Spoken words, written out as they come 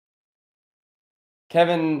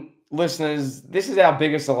Kevin, listeners, this is our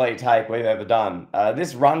biggest elite take we've ever done.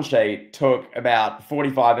 This run sheet took about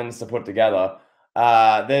 45 minutes to put together.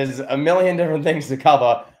 There's a million different things to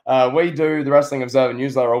cover. We do the Wrestling Observer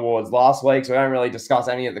Newsletter Awards last week, so we don't really discuss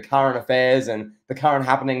any of the current affairs and the current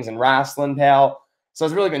happenings in wrestling, pal. So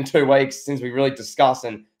it's really been 2 weeks since we really discussed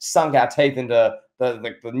and sunk our teeth into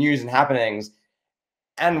the news and happenings.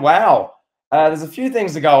 And wow, there's a few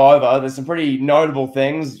things to go over. There's some pretty notable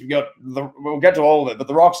things. We'll get to all of it, but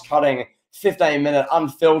The Rock's cutting 15-minute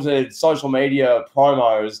unfiltered social media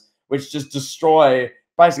promos, which just destroy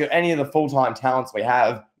basically any of the full-time talents we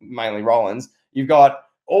have, mainly Rollins. You've got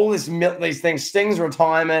all these things: Sting's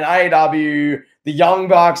retirement, AEW, the Young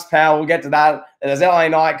Bucks, pal. We'll get to that. There's LA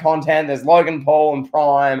Knight content. There's Logan Paul and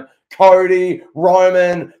Prime, Cody,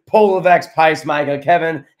 Roman, Paul Levesque's pacemaker.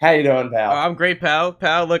 Kevin, how you doing, pal? I'm great, pal.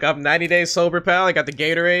 Pal, look, I'm 90 days sober, pal. I got the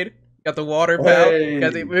Gatorade, got the water, pal. Hey.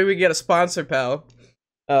 Maybe we get a sponsor, pal.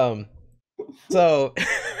 So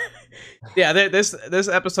yeah, this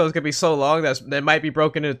episode's gonna be so long that it might be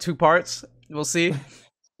broken into 2 parts. We'll see.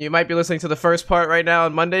 You might be listening to the first part right now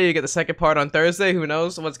on Monday. You get the second part on Thursday. Who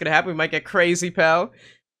knows what's gonna happen? We might get crazy, pal.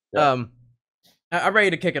 Yeah. I'm ready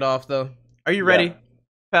to kick it off, though. Are you ready? Yeah.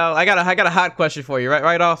 Pal, I got a hot question for you,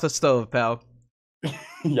 right off the stove, pal.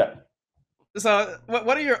 Yeah. So,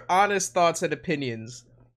 what are your honest thoughts and opinions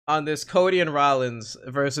on this Cody and Rollins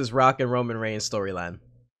versus Rock and Roman Reigns storyline?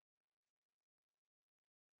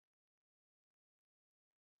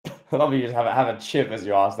 I love you just have a chip as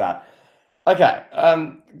you ask that. Okay,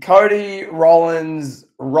 Cody, Rollins,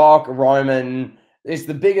 Rock, Roman. It's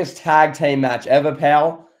the biggest tag team match ever,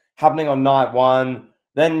 pal, happening on night 1.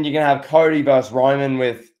 Then you're going to have Cody versus Roman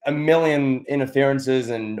with a million interferences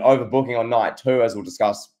and overbooking on night 2, as we'll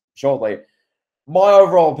discuss shortly. My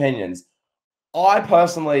overall opinions. I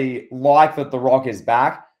personally like that The Rock is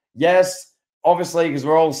back. Yes, obviously, because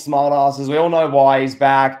we're all smartasses. We all know why he's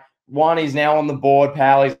back. One, he's now on the board,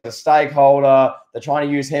 pal. He's a stakeholder. They're trying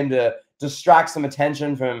to use him to distract some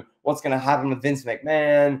attention from what's going to happen with Vince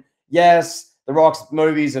McMahon. Yes, The Rock's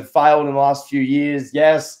movies have failed in the last few years.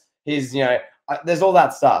 Yes, there's all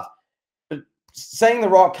that stuff. But seeing The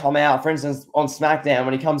Rock come out, for instance, on SmackDown,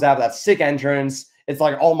 when he comes out with that sick entrance, it's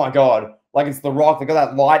like, oh my God, like it's The Rock. They got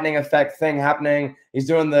that lightning effect thing happening. He's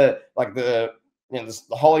doing the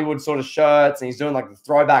Hollywood sort of shirts, and he's doing like the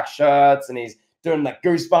throwback shirts, and he's doing that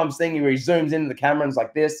Goosebumps thing where he zooms into the camera and it's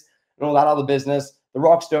like this and all that other business. The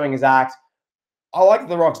Rock's doing his act. I like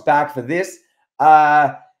The Rock's back for this.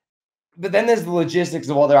 But then there's the logistics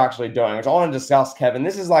of what they're actually doing, which I want to discuss, Kevin.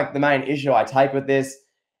 This is like the main issue I take with this,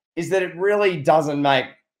 is that it really doesn't make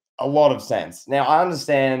a lot of sense. Now, I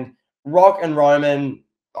understand Rock and Roman,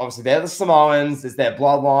 obviously they're the Samoans, it's their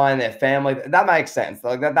bloodline, their family. That makes sense.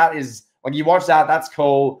 Like that is, like, you watch that, that's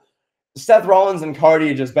cool. Seth Rollins and Cody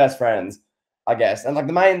are just best friends, I guess. And like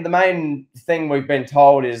the main thing we've been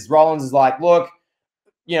told is Rollins is like, look,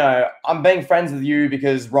 I'm being friends with you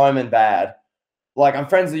because Roman bad. Like, I'm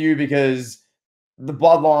friends with you because the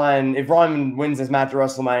bloodline, if Roman wins this match at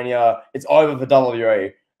WrestleMania, it's over for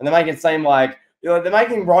WWE. And they make it seem like, they're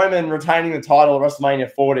making Roman retaining the title at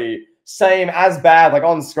WrestleMania 40 seem as bad, like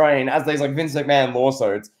on screen, as these like Vince McMahon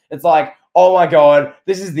lawsuits. It's like, oh my God,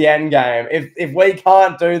 this is the end game. If we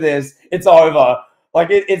can't do this, it's over. Like,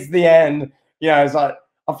 it's the end. So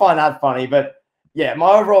I find that funny. But yeah,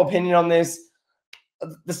 my overall opinion on this,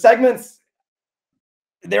 the segments,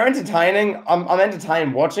 they're entertaining. I'm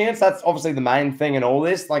entertained watching it. So that's obviously the main thing in all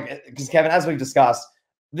this. Like, because Kevin, as we've discussed,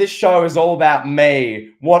 this show is all about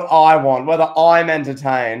me, what I want, whether I'm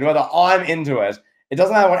entertained, whether I'm into it. It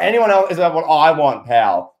doesn't matter what anyone else is about what I want,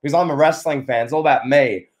 pal, because I'm a wrestling fan. It's all about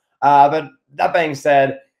me. But that being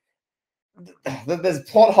said, there's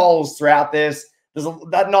plot holes throughout this. There's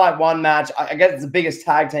that night 1 match. I get it's the biggest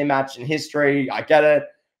tag team match in history. I get it.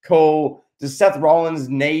 Cool. Does Seth Rollins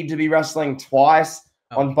need to be wrestling twice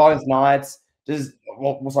on both nights?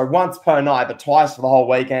 Once per night, but twice for the whole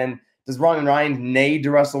weekend. Does Roman Reigns need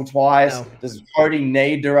to wrestle twice? No. Does Cody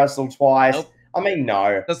need to wrestle twice? Nope. I mean,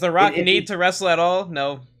 no. Does The Rock need to wrestle at all?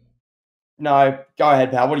 No. No. Go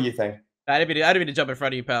ahead, pal. What do you think? I didn't mean to jump in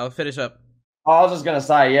front of you, pal. Finish up. I was just going to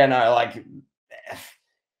say, yeah, no, like,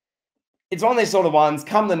 it's one of these sort of ones.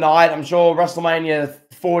 Come the night, I'm sure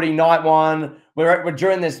WrestleMania 40, night 1, we're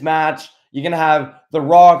during this match, you're going to have The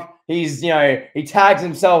Rock. He's, he tags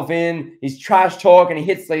himself in. He's trash talk, and he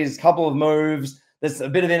hits these couple of moves. There's a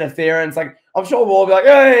bit of interference. Like, I'm sure we'll all be like,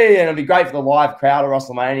 hey, and it'll be great for the live crowd of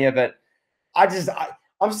WrestleMania, but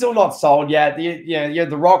I'm still not sold yet. You had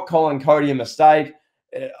The Rock calling Cody a mistake,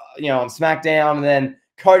 on SmackDown, and then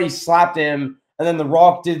Cody slapped him, and then The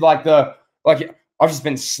Rock did like I've just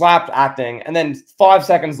been slapped acting. And then 5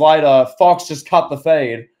 seconds later, Fox just cut the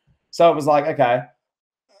feed. So it was like, okay.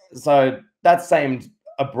 So that seemed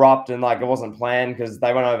abrupt and like it wasn't planned because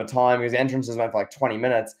they went over time because the entrances went for like 20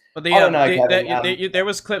 minutes. But I don't know, Kevin. there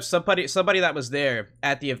was clips. Somebody that was there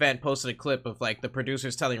at the event posted a clip of like the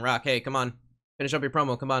producers telling Rock, "Hey, come on, finish up your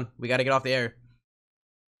promo. Come on, we got to get off the air."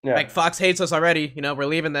 Yeah. Like Fox hates us already. You know, we're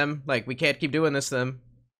leaving them. Like we can't keep doing this to them.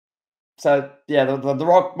 So yeah, the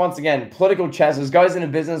Rock once again political chesses, goes into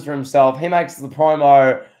business for himself. He makes the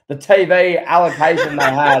promo, the TV allocation they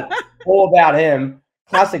had, all about him.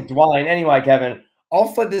 Classic Dwayne. Anyway, Kevin, I'll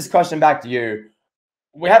flip this question back to you.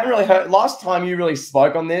 We haven't really heard. Last time you really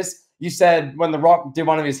spoke on this, you said when The Rock did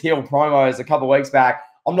one of his heel promos a couple of weeks back,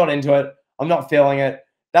 I'm not into it. I'm not feeling it.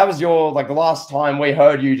 That was your the last time we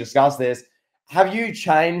heard you discuss this. Have you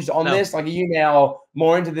changed on this? Like, are you now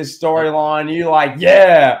more into this storyline? Are you like,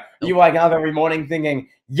 yeah? Are you waking up every morning thinking,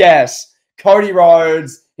 yes, Cody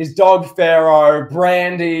Rhodes, his dog Pharaoh,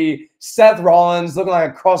 Brandy, Seth Rollins looking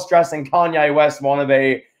like a cross-dressing Kanye West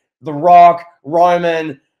wannabe, The Rock,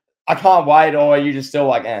 Roman. I can't wait, or are you just still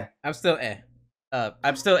like, eh? I'm still eh.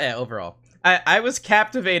 I'm still eh overall. I was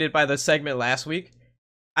captivated by the segment last week.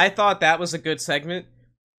 I thought that was a good segment.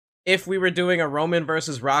 If we were doing a Roman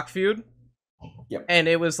versus Rock feud, yep. And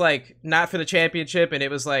it was like not for the championship, and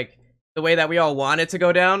it was like the way that we all wanted to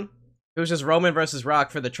go down. It was just Roman versus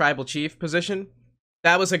Rock for the tribal chief position.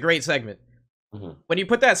 That was a great segment. Mm-hmm. When you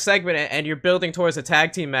put that segment and you're building towards a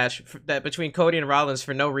tag team match that between Cody and Rollins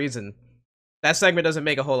for no reason, that segment doesn't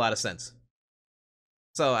make a whole lot of sense.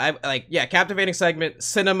 So captivating segment,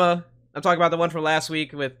 cinema. I'm talking about the one from last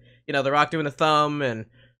week with, The Rock doing the thumb and,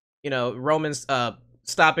 Roman's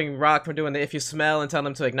stopping Rock from doing the if you smell and telling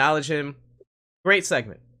him to acknowledge him. Great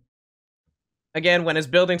segment. Again, when it's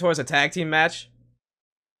building towards a tag team match,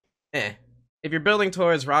 If you're building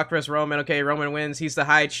towards Rock vs. Roman, okay, Roman wins. He's the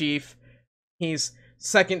high chief. He's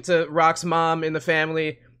second to Rock's mom in the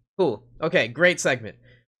family. Cool. Okay, great segment.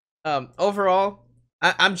 Overall,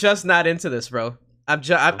 I'm just not into this, bro. I'm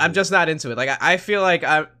just not into it. I feel like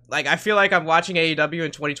I'm watching AEW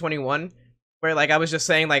in 2021, where I was just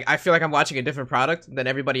saying I feel like I'm watching a different product than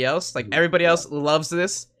everybody else. Everybody else loves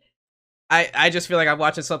this. I just feel like I'm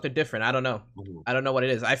watching something different. I don't know. I don't know what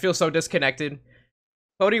it is. I feel so disconnected.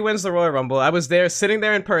 Cody wins the Royal Rumble. I was there, sitting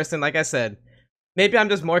there in person, like I said. Maybe I'm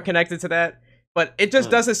just more connected to that, but it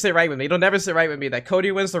just doesn't sit right with me. It'll never sit right with me that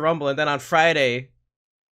Cody wins the Rumble and then on Friday,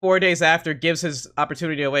 4 days after, gives his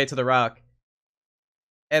opportunity away to The Rock.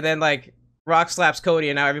 And then, Rock slaps Cody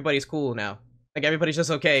and now everybody's cool now. Everybody's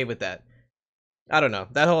just okay with that. I don't know.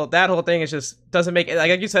 That whole thing is just doesn't make,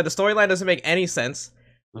 like you said, the storyline doesn't make any sense.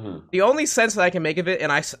 Mm-hmm. The only sense that I can make of it, and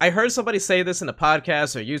I heard somebody say this in a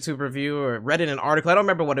podcast or YouTube review or read in an article, I don't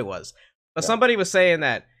remember what it was, but somebody was saying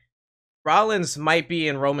that Rollins might be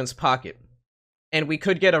in Roman's pocket, and we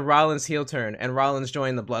could get a Rollins heel turn and Rollins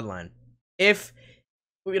join the Bloodline. If,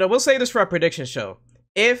 we'll say this for our prediction show,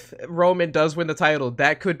 if Roman does win the title,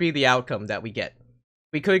 that could be the outcome that we get.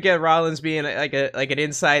 We could get Rollins being like an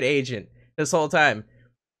inside agent this whole time.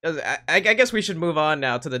 I guess we should move on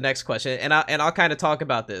now to the next question, and I'll kind of talk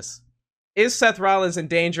about this. Is Seth Rollins in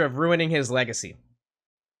danger of ruining his legacy?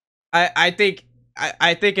 I think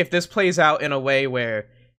if this plays out in a way where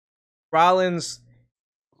Rollins,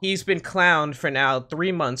 he's been clowned for now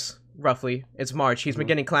 3 months, roughly. It's March. He's been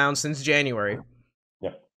getting clowned since January.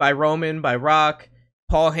 Yep. By Roman, by Rock,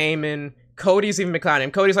 Paul Heyman. Cody's even been clowning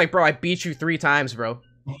him. Cody's like, bro, I beat you 3 times, bro.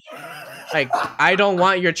 I don't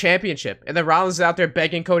want your championship. And then Rollins is out there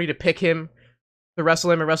begging Cody to pick him to wrestle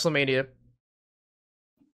him at WrestleMania.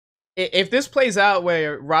 If this plays out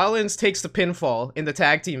where Rollins takes the pinfall in the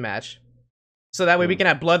tag team match, so that way we can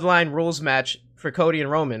have Bloodline rules match for Cody and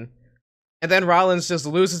Roman, and then Rollins just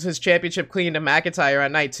loses his championship clean to McIntyre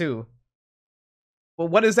at night 2. Well,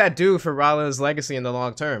 what does that do for Rollins' legacy in the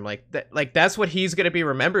long term? That's what he's going to be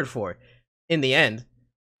remembered for in the end.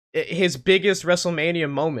 His biggest WrestleMania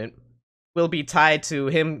moment will be tied to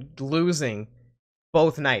him losing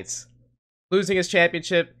both nights. Losing his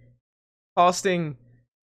championship, costing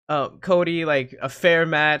Cody a fair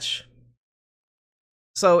match.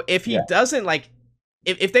 So if he doesn't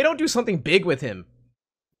if they don't do something big with him,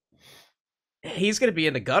 he's gonna be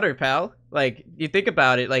in the gutter, pal. You think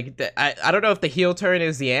about it, I don't know if the heel turn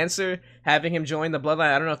is the answer, having him join the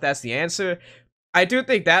Bloodline. I don't know if that's the answer. I do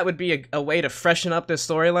think that would be a way to freshen up this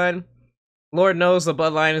storyline. Lord knows the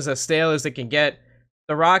Bloodline is as stale as it can get.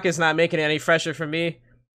 The Rock is not making it any fresher for me.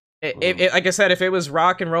 Like I said, if it was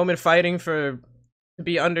Rock and Roman fighting to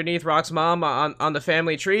be underneath Rock's mom on the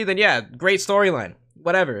family tree, then yeah, great storyline,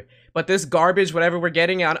 whatever. But this garbage, whatever we're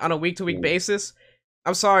getting on a week-to-week basis,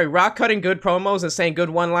 I'm sorry, Rock cutting good promos and saying good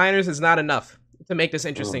one-liners is not enough to make this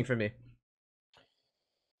interesting Mm. for me.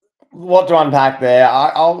 What to unpack there?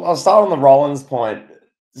 I'll start on the Rollins point.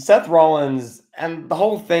 Seth Rollins and the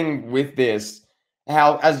whole thing with this,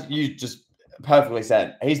 how, as you just perfectly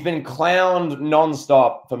said, he's been clowned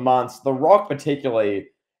nonstop for months. The Rock, particularly,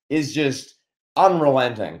 is just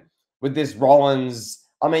unrelenting with this Rollins.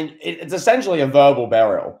 I mean, it's essentially a verbal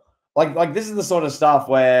burial. Like this is the sort of stuff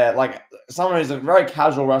where, like, someone who's a very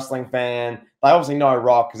casual wrestling fan, they obviously know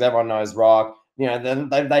Rock because everyone knows Rock. You know, then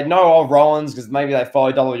they know of Rollins because maybe they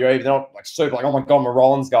follow WWE, but they're not like super like, oh my god, I'm a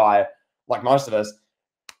Rollins guy, like most of us.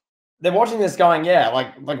 They're watching this going, yeah,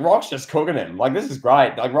 like Rock's just cooking him. Like, this is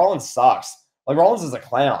great. Like, Rollins sucks. Like, Rollins is a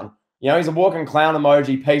clown. You know, he's a walking clown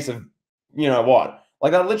emoji piece of, you know what?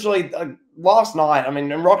 Like, that literally, last night, I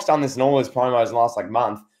mean, and Rock's done this in all his promos in the last, like,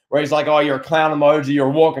 month, where he's like, oh, you're a clown emoji, you're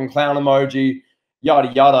a walking clown emoji,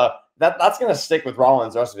 yada, yada. That's going to stick with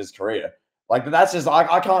Rollins the rest of his career. Like, that's just,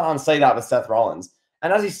 I can't unsee that with Seth Rollins.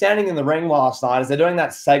 And as he's standing in the ring last night, as they're doing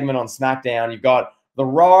that segment on SmackDown, you've got The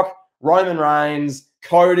Rock, Roman Reigns,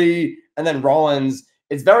 Cody, and then Rollins.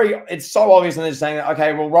 It's so obvious, and they're just saying,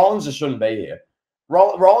 okay, well, Rollins just shouldn't be here.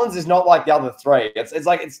 Rollins is not like the other three. It's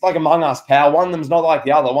like Among Us, pal. One of them's not like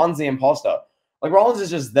the other. One's the imposter. Like, Rollins is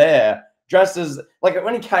just there, dressed as, like,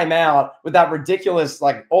 when he came out with that ridiculous,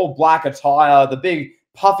 like, all black attire, the big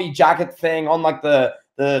puffy jacket thing on, like, the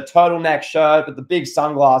turtleneck shirt with the big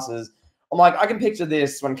sunglasses. I'm like, I can picture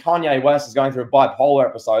this when Kanye West is going through a bipolar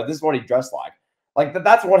episode. This is what he dressed like. Like,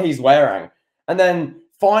 that's what he's wearing. And then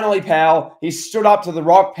finally, pal, he stood up to The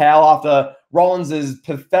Rock, pal, after Rollins'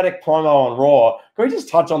 pathetic promo on Raw. Can we just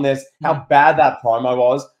touch on this, how bad that promo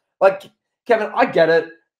was? Like, Kevin, I get it.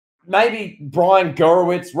 Maybe Brian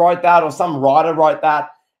Gurewitz wrote that or some writer wrote that.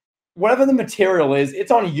 Whatever the material is,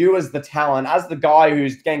 it's on you as the talent, as the guy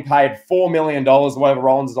who's getting paid $4 million or whatever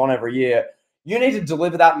Rollins is on every year. You need to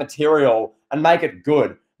deliver that material and make it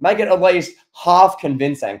good. Make it at least half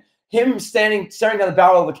convincing. Him staring down the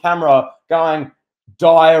barrel of the camera going,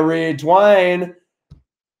 diarrhea, Dwayne,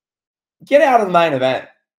 get out of the main event.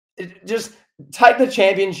 Just take the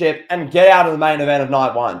championship and get out of the main event of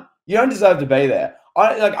night one. You don't deserve to be there.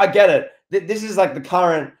 I get it. This is like the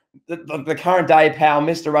current day pal,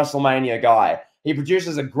 Mr. WrestleMania guy. He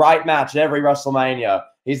produces a great match at every WrestleMania.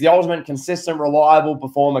 He's the ultimate consistent, reliable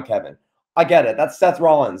performer, Kevin. I get it. That's Seth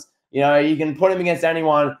Rollins. You know, you can put him against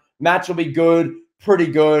anyone. Match will be good, pretty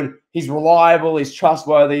good. He's reliable. He's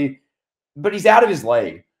trustworthy. But he's out of his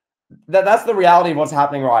league. That's the reality of what's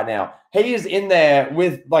happening right now. He is in there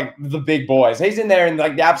with, like, the big boys. He's in there in,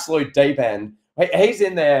 like, the absolute deep end. He's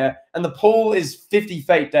in there, and the pool is 50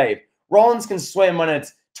 feet deep. Rollins can swim when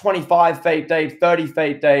it's 25 feet deep, 30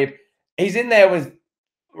 feet deep. He's in there with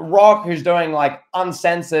Rock, who's doing, like,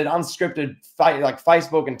 uncensored, unscripted, like,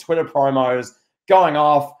 Facebook and Twitter promos going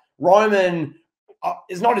off. Roman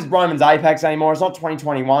is not Roman's apex anymore. It's not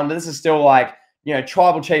 2021, but this is still, like, you know,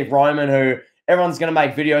 Tribal Chief Roman, who everyone's going to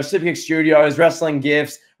make videos, Superkick Studios, Wrestling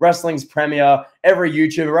Gifts, Wrestling's Premiere, every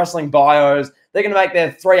YouTuber, Wrestling Bios. They're going to make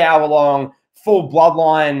their 3-hour-long full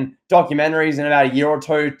Bloodline documentaries in about a year or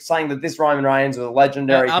two, saying that this Roman Reigns was a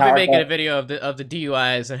legendary I'll character. be making a video of the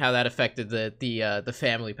DUIs and how that affected the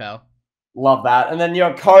family, pal. Love that. And then you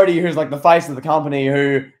got Cody, who's like the face of the company,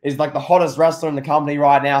 who is like the hottest wrestler in the company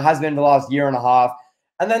right now, has been for the last year and a half.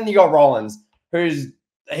 And then you got Rollins, who's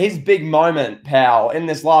his big moment, pal, in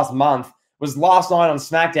this last month was last night on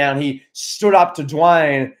SmackDown. He stood up to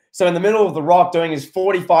Dwayne. So in the middle of The Rock doing his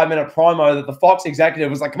 45-minute promo, that the Fox executive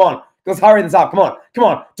was like, come on, let's hurry this up. Come on,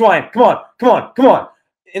 Dwayne, come on.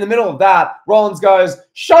 In the middle of that, Rollins goes,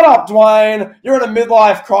 shut up, Dwayne. You're in a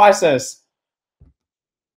midlife crisis.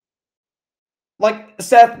 Like,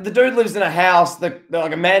 Seth, the dude lives in a house, like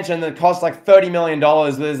a mansion that costs like $30 million.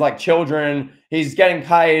 There's like children. He's getting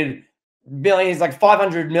paid millions, like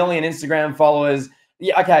 500 million Instagram followers.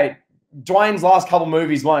 Yeah, okay. Dwayne's last couple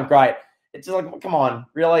movies weren't great. It's just like, come on,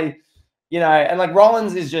 really? You know, and like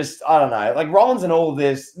Rollins is just, I don't know, like Rollins and all of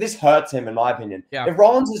this hurts him, in my opinion. Yeah. If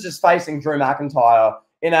Rollins is just facing Drew McIntyre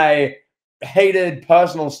in a heated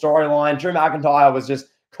personal storyline, Drew McIntyre was just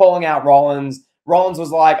calling out Rollins. Rollins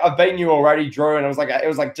was like, I've beaten you already, Drew. And it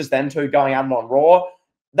was like just them two going at it on Raw.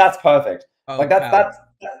 That's perfect. Oh, like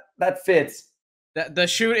that fits. The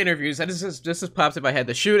shoot interviews, and this has popped in my head.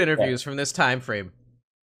 The shoot interviews from this time frame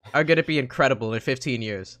are gonna be incredible in 15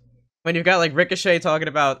 years. When you've got like Ricochet talking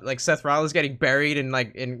about like Seth Rollins getting buried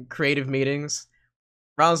in creative meetings.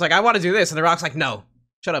 Rollins like, I want to do this, and The Rock's like, no,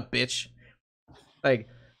 shut up, bitch. Like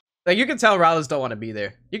you can tell Rollins don't want to be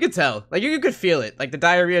there. You could tell. Like you could feel it. Like the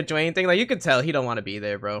diarrhea Dwayne thing. Like you could tell he don't want to be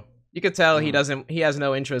there, bro. You could tell he has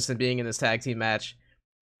no interest in being in this tag team match.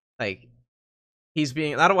 Like he's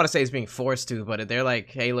being, I don't want to say he's being forced to, but they're like,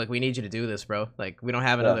 hey, look, we need you to do this, bro. Like we don't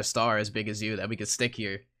have another star as big as you that we could stick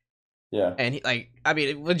here. Yeah. And I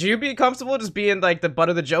mean, would you be comfortable just being like the butt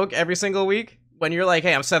of the joke every single week when you're like,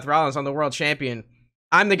 hey, I'm Seth Rollins, I'm the world champion.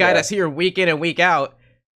 I'm the guy that's here week in and week out,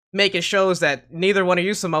 making shows that neither one of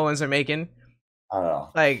you Samoans are making. I don't know.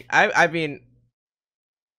 Like, I mean,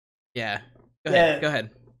 yeah. Go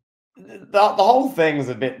ahead. The whole thing's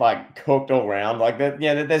a bit like cooked all around. Like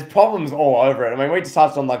there's problems all over it. I mean, we just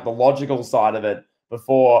touched on like the logical side of it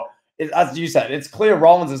before. As you said, it's clear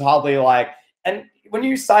Rollins is hardly like, and when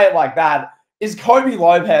you say it like that, is Kobe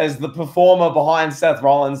Lopez the performer behind Seth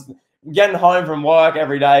Rollins getting home from work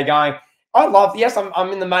every day going, yes,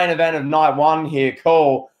 I'm in the main event of night one here,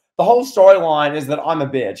 cool. The whole storyline is that I'm a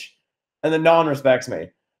bitch and that no one respects me.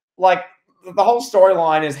 Like, the whole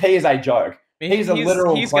storyline is he is a joke. He's a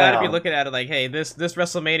literal He's got to be looking at it like, hey, this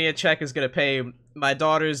WrestleMania check is going to pay my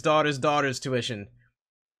daughter's tuition.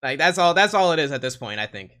 Like, that's all it is at this point, I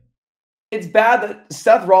think. It's bad that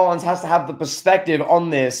Seth Rollins has to have the perspective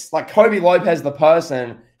on this. Like, Kobe Lopez, the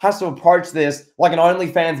person, has to approach this like an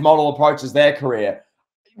OnlyFans model approaches their career.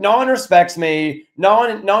 No one respects me.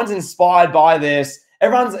 No one's inspired by this.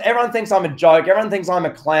 Everyone thinks I'm a joke. Everyone thinks I'm a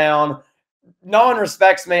clown. No one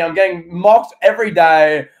respects me. I'm getting mocked every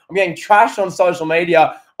day. I'm getting trashed on social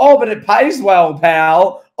media. Oh, but it pays well,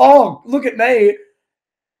 pal. Oh, look at me.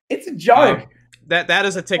 It's a joke. That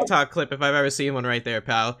is a TikTok clip if I've ever seen one right there,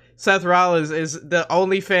 pal. Seth Rollins is the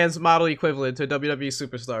OnlyFans model equivalent to a WWE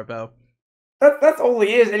superstar, pal. That's all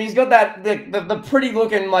he is, and he's got that the pretty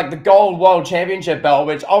looking like the gold world championship belt,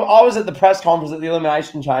 which I was at the press conference at the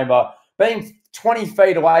Elimination Chamber, being 20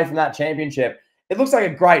 feet away from that championship. It looks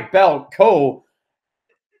like a great belt, cool,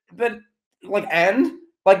 but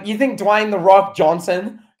like you think Dwayne The Rock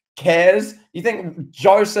Johnson cares? You think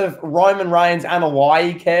Joseph Roman Reigns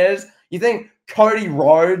Anoa'i cares? You think Cody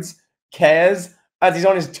Rhodes cares as he's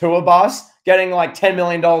on his tour bus getting like $10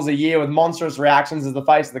 million a year with monstrous reactions as the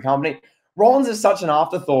face of the company? Rollins is such an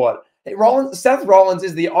afterthought. Seth Rollins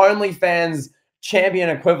is the OnlyFans champion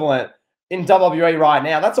equivalent in WWE right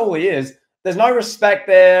now. That's all he is. There's no respect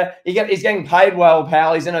there. He's getting paid well,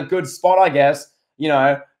 pal. He's in a good spot, I guess,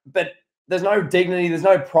 but there's no dignity. There's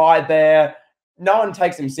no pride there. No one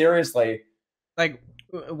takes him seriously. Like,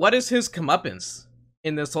 what is his comeuppance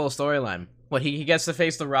in this whole storyline? What, he gets to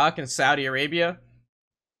face The Rock in Saudi Arabia,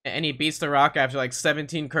 and he beats The Rock after like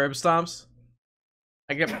 17 curb stomps?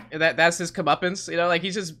 Like, that's his comeuppance, like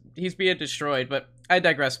he's being destroyed. But I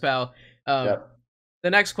digress, pal. The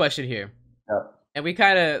next question here, and we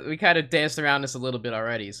kind of danced around this a little bit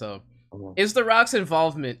already. So, is The Rock's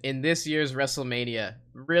involvement in this year's WrestleMania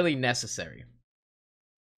really necessary?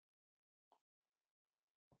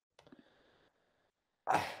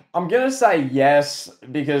 I'm gonna say yes,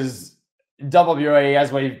 because WWE,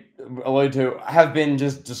 as we allude to, have been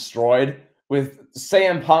just destroyed with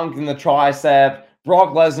CM Punk in the tricep,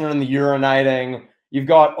 Brock Lesnar in the urinating. You've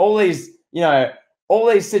got all these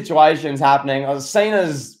situations happening.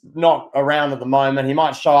 Cena's not around at the moment. He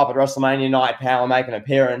might show up at WrestleMania Night Power and make an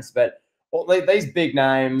appearance, but these big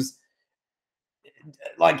names,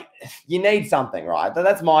 like, you need something, right?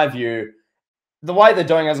 That's my view. The way they're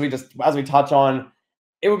doing, as we touch on,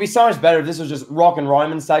 it would be so much better if this was just Rock and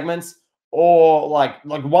Roman segments, or like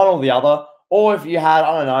one or the other. Or if you had,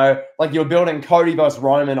 I don't know, like you're building Cody versus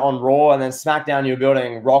Roman on Raw, and then SmackDown you're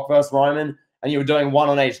building Rock versus Roman, and you were doing one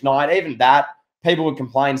on each night. Even that, people would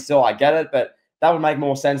complain still, I get it, but that would make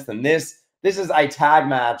more sense than this. This is a tag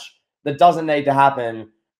match that doesn't need to happen,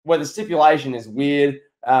 where the stipulation is weird.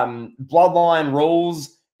 Bloodline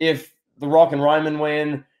rules if The Rock and Roman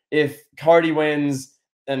win. If Cody wins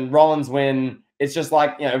and Rollins win, it's just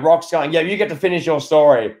like, Rock's going, yeah, you get to finish your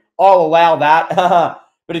story. I'll allow that.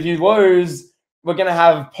 But if you lose, we're going to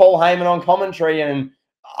have Paul Heyman on commentary, and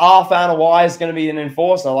Arthur Y is going to be an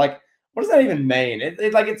enforcer. Like, what does that even mean?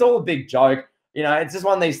 It's all a big joke. It's just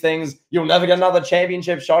one of these things. You'll never get another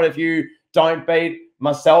championship shot if you don't beat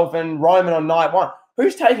myself and Roman on night one.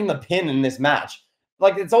 Who's taking the pin in this match?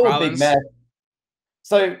 Like, it's all Rollins. A big mess.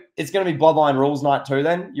 So it's going to be Bloodline Rules night 2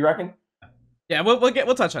 then, you reckon? Yeah,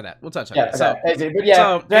 we'll touch on that. We'll touch on that. Okay. But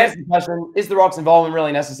yeah, to answer the question, is The Rock's involvement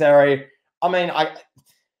really necessary? I mean,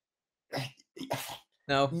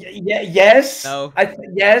 no. Yes. No.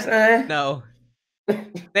 Yes. No.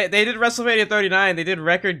 They did WrestleMania 39. They did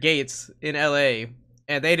Record Gates in LA,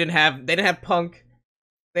 and they didn't have Punk.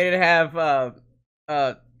 They didn't have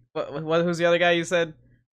who's the other guy you said?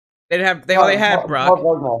 They had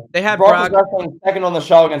Brock. They had Brock was wrestling second on the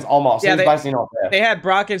show against Omos. Yeah, he's basically not there. They had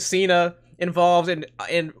Brock and Cena involved in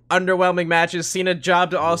underwhelming matches. Cena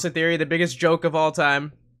jobbed to Austin Theory, the biggest joke of all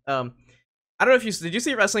time. I don't know if did you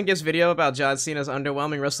see Wrestling Gives video about John Cena's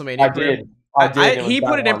underwhelming I WrestleMania career? did. I did. It was He that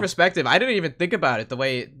put it in one. perspective. I didn't even think about it the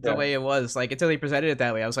Yeah. way it was like until he presented it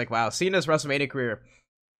that way. I was like, wow, Cena's WrestleMania career,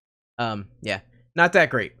 yeah, not that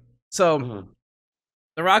great. So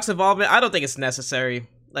The Rock's involvement, I don't think it's necessary.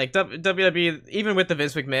 Like WWE, even with the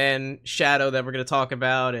Vince McMahon shadow that we're gonna talk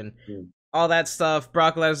about and all that stuff,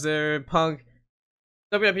 Brock Lesnar, Punk,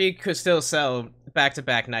 WWE could still sell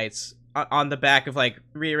back-to-back nights on the back of like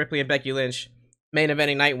Rhea Ripley and Becky Lynch main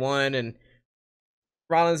eventing night 1, and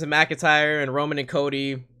Rollins and McIntyre and Roman and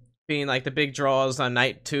Cody being like the big draws on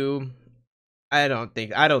night 2. I don't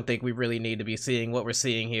think we really need to be seeing what we're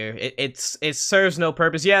seeing here. It serves no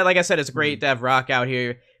purpose. Yeah, like I said, it's great to have Rock out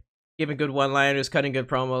here giving good one-liners, cutting good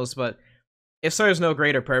promos, but it serves no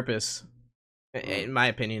greater purpose, in my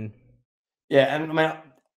opinion. Yeah, and I mean,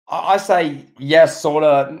 I say yes, sort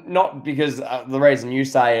of, not because the reason you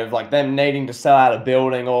say of like them needing to sell out a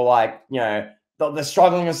building or like, you know, they're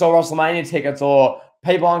struggling to sell WrestleMania tickets or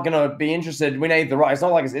people aren't going to be interested. We need the right. It's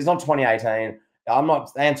not like it's not 2018. I'm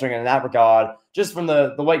not answering it in that regard. Just from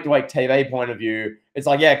the week-to-week TV point of view, it's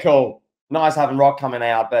like, yeah, cool, nice having Rock coming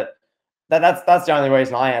out, but that's the only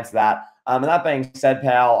reason I answer that. And that being said,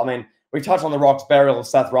 pal, I mean, we touched on the Rock's burial of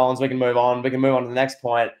Seth Rollins. We can move on. We can move on to the next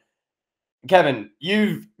point. Kevin,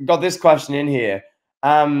 you've got this question in here.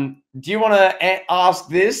 Do you want to ask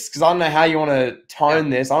this? Because I don't know how you want to tone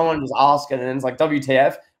this. I don't want to just ask it and it's like,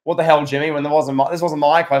 WTF? What the hell, Jimmy? When this wasn't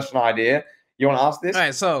my question idea. You want to ask this? All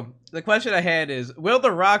right, so the question I had is, will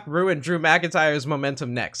The Rock ruin Drew McIntyre's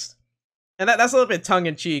momentum next? And that's a little bit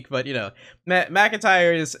tongue-in-cheek, but, you know,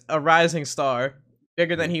 McIntyre is a rising star,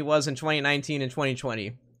 bigger than he was in 2019 and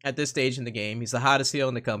 2020 at this stage in the game. He's the hottest heel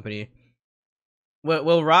in the company.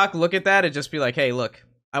 Will Rock look at that and just be like, hey, look,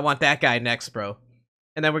 I want that guy next, bro?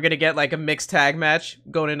 And then we're going to get, like, a mixed tag match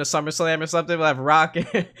going into SummerSlam or something. We'll have Rock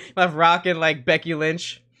and, like, Becky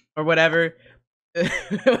Lynch or whatever.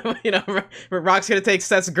 You know, Rock's gonna take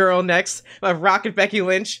Seth's girl next. We'll have Rock and Becky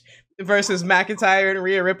Lynch versus McIntyre and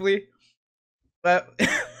Rhea Ripley, but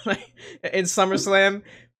like in SummerSlam,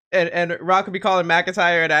 and Rock would be calling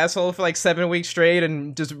McIntyre an asshole for like 7 weeks straight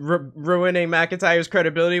and just ruining McIntyre's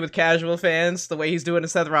credibility with casual fans the way he's doing to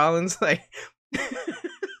Seth Rollins. Like,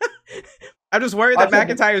 I'm just worried that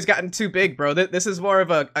McIntyre's gotten too big, bro. This is more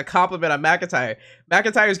of a compliment on McIntyre.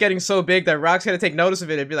 McIntyre's getting so big that Rock's gonna take notice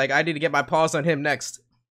of it and be like, I need to get my paws on him next.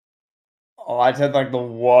 Oh, I had like the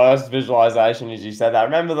worst visualization as you said that.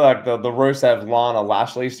 Remember the Rusev Lana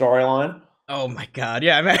Lashley storyline? Oh my god,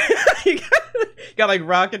 yeah, man. you got like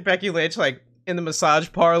Rock and Becky Lynch like in the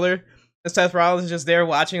massage parlor, and Seth Rollins is just there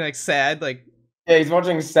watching like sad, like. Yeah, he's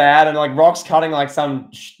watching sad, and like Rock's cutting like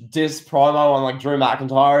some diss promo on like Drew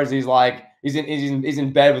McIntyre as he's like he's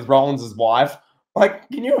in bed with Rollins' wife. Like,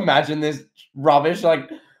 can you imagine this rubbish? Like,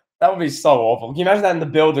 that would be so awful. Can you imagine that in the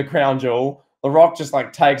build to Crown Jewel? The Rock just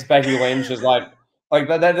like takes Becky Lynch as like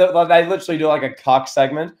they literally do like a cuck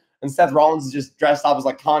segment, and Seth Rollins is just dressed up as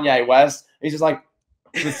like Kanye West. He's just like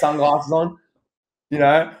with sunglasses on, you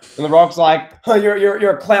know, and the Rock's like, oh, you're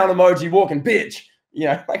a clown emoji walking bitch, you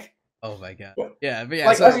know, like. Oh my god! Yeah, but yeah.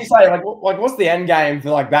 Like, so, as you say, like what's the end game for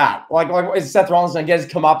like that? Like is Seth Rollins gonna get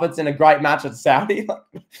his comeuppance in a great match at Saudi?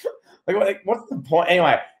 like what's the point?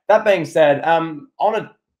 Anyway, that being said, I want to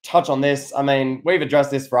touch on this. I mean, we've addressed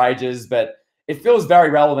this for ages, but it feels very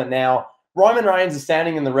relevant now. Roman Reigns is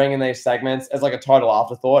standing in the ring in these segments as like a total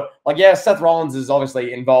afterthought. Like, yeah, Seth Rollins is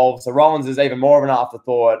obviously involved, so Rollins is even more of an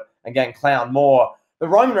afterthought and getting clowned more. But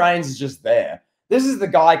Roman Reigns is just there. This is the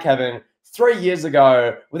guy, Kevin. 3 years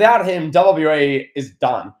ago, without him, WWE is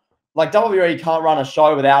done. Like, WWE can't run a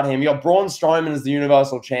show without him. You got Braun Strowman as the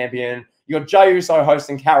Universal Champion. You got Jey Uso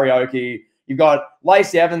hosting karaoke. You've got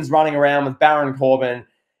Lacey Evans running around with Baron Corbin.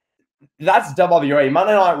 That's WWE.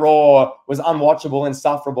 Monday Night Raw was unwatchable,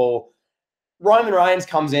 insufferable. Roman Reigns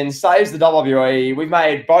comes in, saves the WWE. We've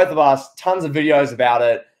made, both of us, tons of videos about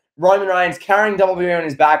it. Roman Reigns carrying WWE on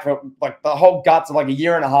his back for like the whole guts of like a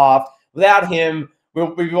year and a half. Without him,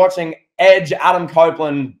 we'll be watching Edge, Adam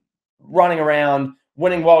Copeland running around,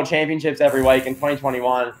 winning world championships every week in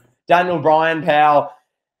 2021. Daniel Bryan, pal.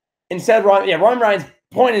 Instead, Roman Reigns'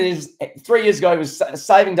 point is 3 years ago he was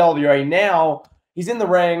saving WWE. Now he's in the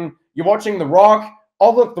ring. You're watching The Rock.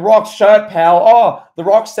 Oh, look, The Rock's shirt, pal. Oh, The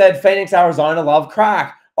Rock said Phoenix, Arizona, love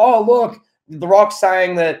crack. Oh, look, The Rock's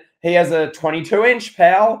saying that he has a 22-inch,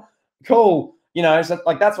 pal. Cool. You know, so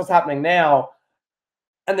like that's what's happening now.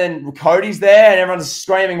 And then Cody's there, and everyone's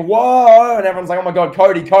screaming, whoa! And everyone's like, oh my God,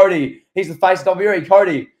 Cody. He's the face of WWE,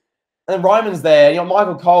 Cody. And then Roman's there. You know,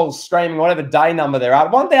 Michael Cole's screaming whatever day number they're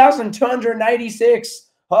at. 1,286.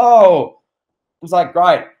 Oh. It's like,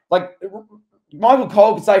 great. Like, Michael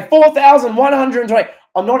Cole could say 4,120.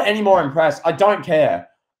 I'm not any more impressed. I don't care.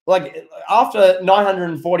 Like after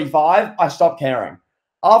 945, I stopped caring.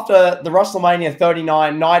 After the WrestleMania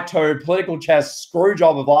 39 Night 2 political chess screw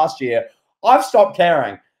job of last year, I've stopped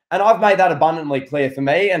caring. And I've made that abundantly clear for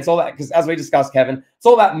me. And it's all that, because as we discussed, Kevin, it's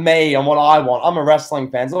all about me and what I want. I'm a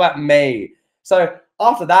wrestling fan. It's all about me. So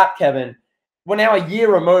after that, Kevin, we're now a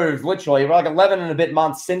year removed, literally. We're like 11 and a bit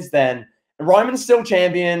months since then. Roman's still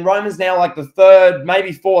champion. Roman's now like the third,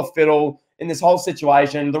 maybe fourth fiddle in this whole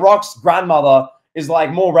situation. The Rock's grandmother is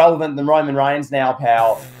like more relevant than Roman Reigns now,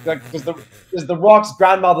 pal. Because the Rock's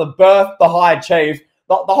grandmother birthed the High Chief.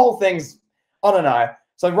 The whole thing's, I don't know.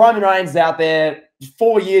 So Roman Reigns out there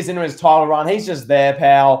 4 years into his title run. He's just there,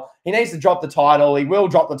 pal. He needs to drop the title. He will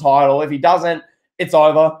drop the title. If he doesn't, it's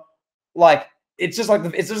over. Like, it's just like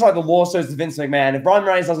the lawsuits of Vince McMahon. If Roman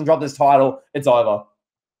Reigns doesn't drop this title, it's over.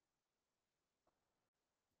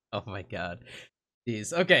 Oh my god.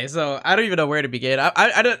 Jeez. Okay, so I don't even know where to begin.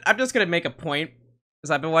 I'm just gonna make a point,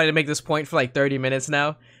 because I've been wanting to make this point for like 30 minutes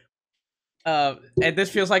now. And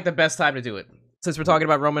this feels like the best time to do it, since we're talking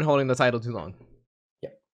about Roman holding the title too long. Yeah.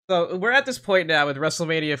 So we're at this point now with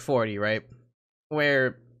WrestleMania 40, right?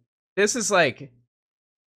 Where this is like,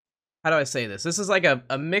 how do I say this? This is like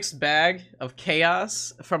a mixed bag of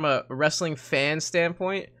chaos from a wrestling fan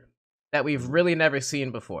standpoint that we've really never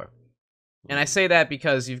seen before. And I say that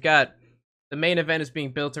because you've got the main event is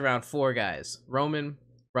being built around 4 guys: Roman,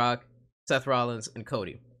 Rock, Seth Rollins, and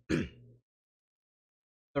Cody. The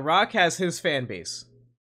Rock has his fan base,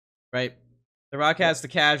 right? The Rock has the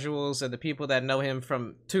casuals and the people that know him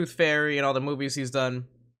from Tooth Fairy and all the movies he's done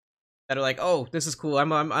that are like, oh, this is cool.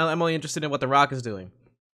 I'm only interested in what The Rock is doing.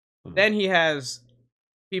 Then he has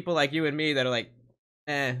people like you and me that are like,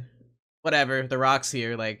 whatever, The Rock's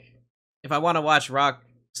here. Like, if I want to watch Rock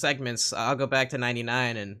segments, I'll go back to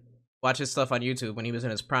 99 and watch his stuff on YouTube when he was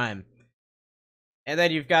in his prime. And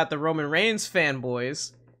then you've got the Roman Reigns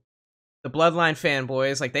fanboys, the Bloodline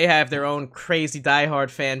fanboys. Like, they have their own crazy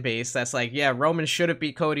diehard fan base that's like, yeah, Roman should have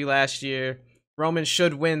beat Cody last year. Roman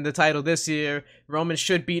should win the title this year. Roman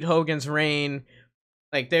should beat Hogan's reign.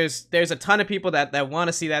 Like, there's a ton of people that want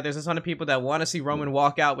to see that. There's a ton of people that want to see Roman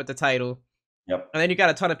walk out with the title. Yep. And then you got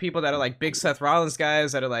a ton of people that are like big Seth Rollins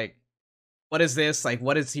guys that are like, what is this? Like,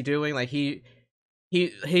 what is he doing? Like, he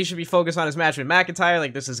should be focused on his match with McIntyre.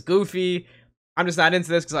 Like, this is goofy. I'm just not into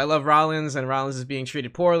this because I love Rollins and Rollins is being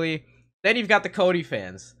treated poorly. Then you've got the Cody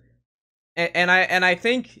fans. And I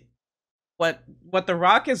think what The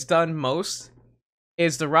Rock has done most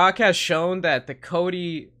is The Rock has shown that the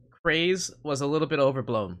Cody craze was a little bit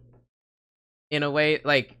overblown. In a way,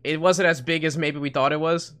 like, it wasn't as big as maybe we thought it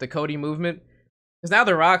was, the Cody movement. Because now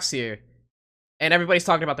The Rock's here, and everybody's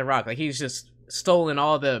talking about The Rock. Like, he's just stolen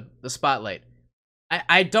all the spotlight.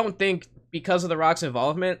 I don't think, because of The Rock's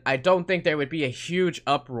involvement, I don't think there would be a huge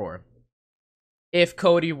uproar if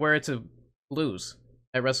Cody were to lose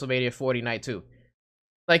at WrestleMania 40 Night 2.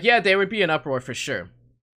 Like, yeah, there would be an uproar for sure.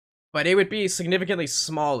 But it would be significantly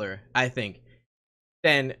smaller, I think,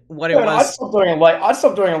 than what it was. I'd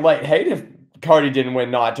stop doing a late hate if Cody didn't win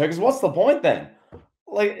Night 2, because what's the point then?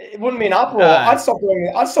 Like, it wouldn't be an uproar. I'd stop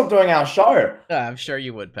doing our show. I'm sure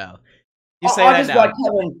you would, pal. You say that now. Like,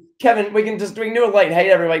 Kevin, we can do a late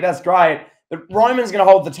hate every week. That's great. But Roman's going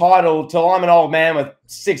to hold the title till I'm an old man with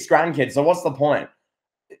 6 grandkids. So what's the point?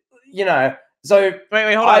 You know. So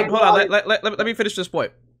wait, hold on. Let me finish this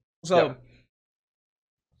point. So. Yeah.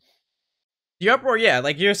 The uproar, yeah,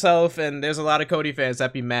 like yourself, and there's a lot of Cody fans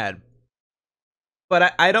that be mad.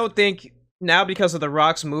 But I don't think, now because of The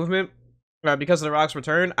Rock's movement, or because of The Rock's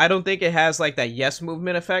return, I don't think it has, like, that yes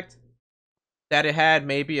movement effect that it had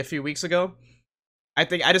maybe a few weeks ago. I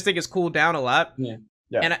just think it's cooled down a lot. Yeah.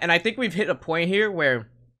 And I think we've hit a point here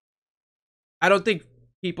where I don't think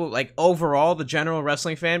people, like, overall, the general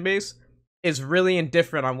wrestling fan base is really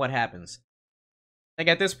indifferent on what happens. Like,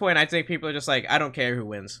 at this point, I think people are just like, I don't care who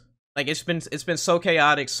wins. Like, it's been so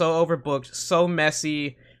chaotic, so overbooked, so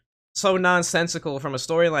messy, so nonsensical from a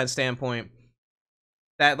storyline standpoint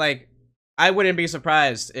that, like, I wouldn't be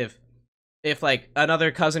surprised if like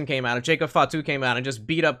another cousin came out, if Jacob Fatu came out and just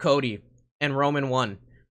beat up Cody and Roman won.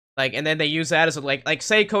 Like, and then they use that as a, like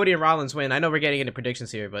say Cody and Rollins win. I know we're getting into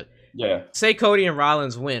predictions here, but yeah, say Cody and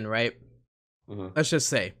Rollins win, right? Let's just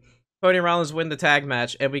say Cody and Rollins win the tag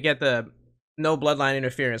match and we get the no bloodline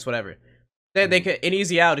interference, whatever. Then they could, an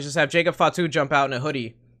easy out is just have Jacob Fatu jump out in a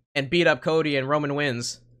hoodie and beat up Cody and Roman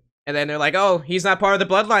wins. And then they're like, oh, he's not part of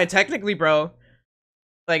the bloodline technically, bro.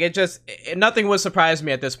 Like, nothing would surprise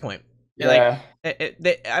me at this point. Yeah.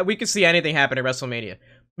 We could see anything happen at WrestleMania.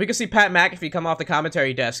 We could see Pat McAfee come off the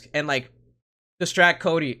commentary desk and, like, distract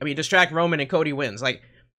Cody. I mean, distract Roman and Cody wins. Like,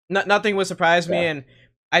 nothing would surprise me, and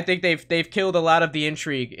I think they've killed a lot of the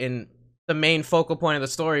intrigue in the main focal point of the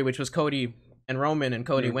story, which was Cody and Roman and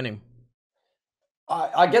Cody winning.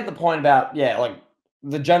 I get the point about, like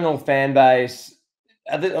the general fan base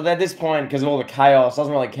at this point, because of all the chaos,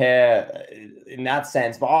 doesn't really care in that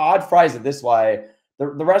sense. But I'd phrase it this way: the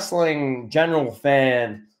wrestling general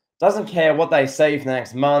fan doesn't care what they see for the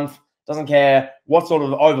next month, doesn't care what sort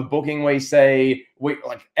of overbooking we see.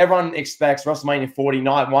 Everyone expects WrestleMania 40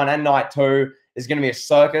 night 1 and night 2 is going to be a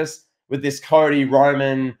circus with this Cody,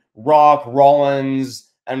 Roman, Rock,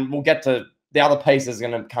 Rollins, and we'll get to the other pieces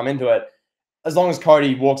going to come into it. As long as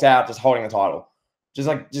Cody walks out just holding the title, just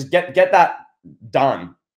get that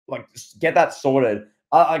done, just get that sorted.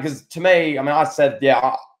 Because to me, I mean, I said,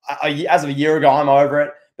 as of a year ago, I'm over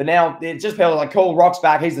it. But now it's just people like, cool, Rock's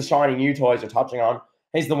back. He's the shiny new toys you're touching on.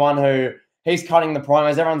 He's the one he's cutting the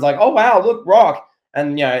promos. Everyone's like, oh wow, look, Rock.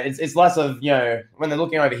 And it's less of when they're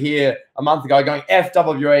looking over here a month ago, going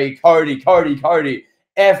FWE, Cody,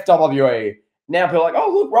 FWE. Now people are like,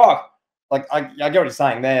 oh look, Rock. I get what you're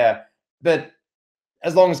saying there. But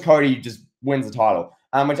as long as Cody just wins the title,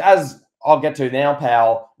 which, as I'll get to now,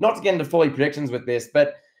 pal, not to get into fully predictions with this,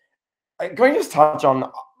 but can we just touch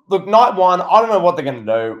on, look, night 1, I don't know what they're going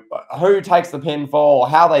to do, who takes the pinfall, or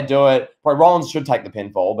how they do it. Probably Rollins should take the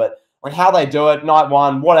pinfall, but how they do it, night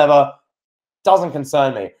 1, whatever, doesn't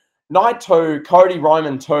concern me. Night 2, Cody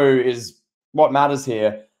Roman 2 is what matters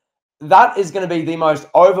here. That is going to be the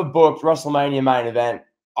most overbooked WrestleMania main event,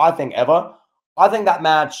 I think, ever. I think that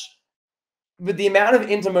match, with the amount of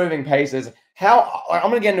intermoving pieces, I'm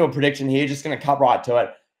going to get into a prediction here, just going to cut right to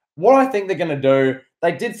it. What I think they're going to do,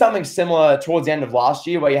 they did something similar towards the end of last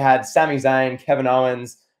year where you had Sami Zayn, Kevin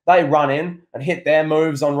Owens, they run in and hit their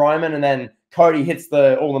moves on Roman, and then Cody hits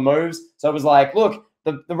all the moves. So it was like, look,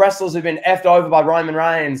 the wrestlers who've been effed over by Roman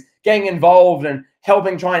Reigns getting involved and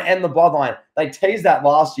helping try and end the bloodline. They teased that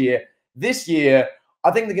last year. This year,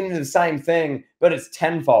 I think they're going to do the same thing, but it's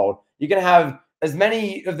tenfold. You're going to have as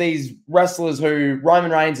many of these wrestlers who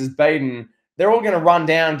Roman Reigns has beaten, they're all going to run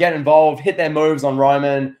down, get involved, hit their moves on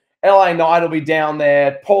Roman. LA Knight will be down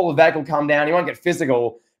there. Paul Levesque will come down. He won't get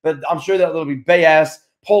physical, but I'm sure that there'll be BS.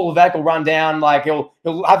 Paul Levesque will run down. He'll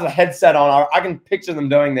have the headset on. I can picture them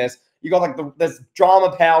doing this. You got this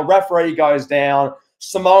drama pal. Referee goes down.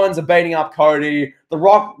 Samoans are beating up Cody. The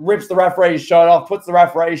Rock rips the referee's shirt off, puts the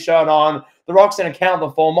referee's shirt on. The Rock's in a count the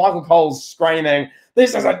fall. Michael Cole's screaming,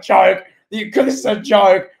 "This is a joke. This is a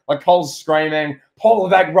joke." Cole's screaming. Paul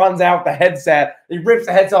Levesque runs out with the headset. He rips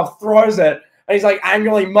the headset off, throws it, and he's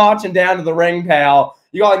angrily marching down to the ring, pal.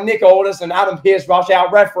 You got Nick Aldis and Adam Pearce rush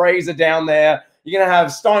out. Referees are down there. You're going to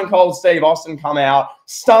have Stone Cold Steve Austin come out,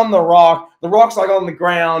 stun The Rock. The Rock's on the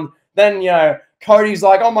ground. Then, Cody's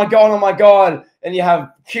like, oh my God. And you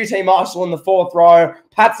have QT Marshall in the 4th row,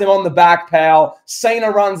 pats him on the back, pal. Cena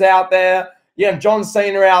runs out there. You have John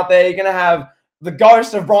Cena out there. You're going to have the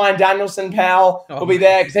ghost of Bryan Danielson, pal, will be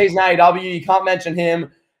there because he's in AEW. You can't mention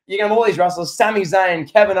him. You're going to have all these wrestlers, Sami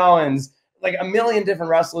Zayn, Kevin Owens, a million different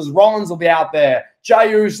wrestlers. Rollins will be out there. Jey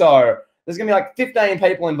Uso. There's going to be 15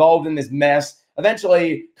 people involved in this mess.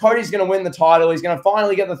 Eventually, Cody's going to win the title. He's going to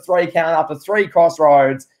finally get the 3 count after 3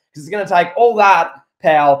 crossroads because it's going to take all that,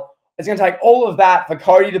 pal. It's going to take all of that for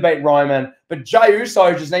Cody to beat Roman. But Jey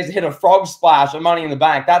Uso just needs to hit a frog splash at Money in the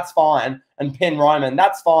Bank. That's fine. And pin Roman.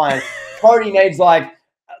 That's fine. Cody needs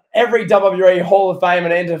every WWE Hall of Fame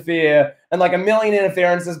to interfere and a million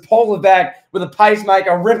interferences. Paul Levesque with a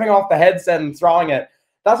pacemaker ripping off the headset and throwing it.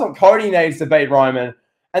 That's what Cody needs to beat Roman.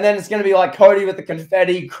 And then it's going to be Cody with the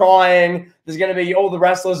confetti crying. There's going to be all the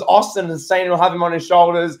wrestlers. Austin and Cena will have him on his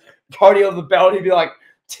shoulders. Cody with the belt. He'll be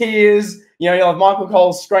tears. You'll have Michael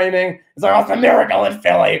Cole screaming. It's oh, it's a miracle in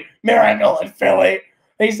Philly. Miracle in Philly.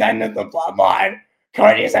 He's ended the bloodline.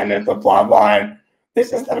 Cody's ended the bloodline.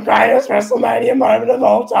 This is the greatest WrestleMania moment of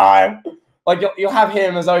all time. You'll have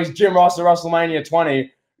him as though he's Jim Ross at WrestleMania 20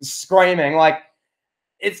 screaming.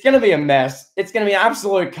 It's going to be a mess. It's going to be an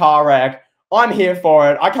absolute car wreck. I'm here for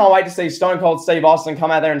it. I can't wait to see Stone Cold Steve Austin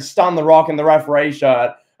come out there and stun The Rock in the referee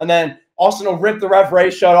shirt. And then Austin will rip the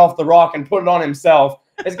referee shirt off The Rock and put it on himself.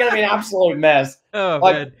 It's going to be an absolute mess. Oh,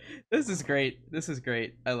 man. This is great. This is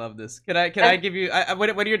great. I love this. Can I give you,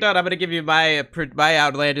 when you're done, I'm going to give you my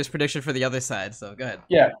outlandish prediction for the other side. So go ahead.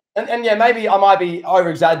 Yeah. And maybe I might be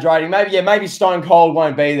over-exaggerating. Maybe Stone Cold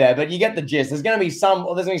won't be there, but you get the gist. There's going to be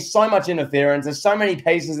so much interference. There's so many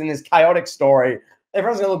pieces in this chaotic story.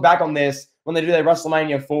 Everyone's going to look back on this when they do their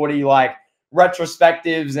WrestleMania 40,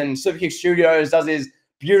 retrospectives, and Superkick Studios does his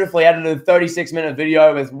beautifully edited 36-minute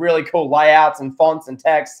video with really cool layouts and fonts and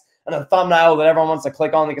text and a thumbnail that everyone wants to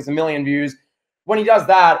click on that gets a million views. when he does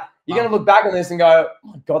that, you're going to look back on this and go, oh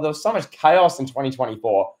my God, there was so much chaos in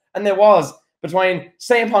 2024. And there was, between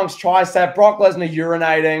CM Punk's tricep, Brock Lesnar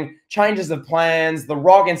urinating, changes of plans, The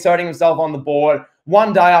Rock inserting himself on the board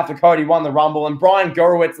one day after Cody won the Rumble, and Brian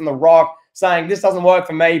Gurewitz and The Rock saying, this doesn't work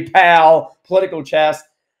for me, pal, political chess.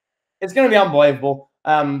 It's going to be unbelievable.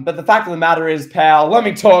 But the fact of the matter is, pal, let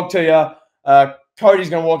me talk to you. Cody's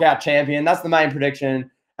going to walk out champion. That's the main prediction.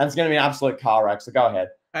 And it's going to be an absolute car wreck. So go ahead.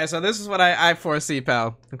 All right, so this is what I foresee,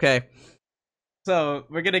 pal. Okay. So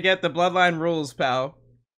we're going to get the Bloodline Rules, pal.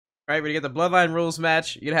 Right, we're going to get the Bloodline Rules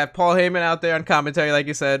match. You're going to have Paul Heyman out there on commentary, like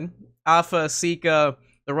you said. Alpha, Sika,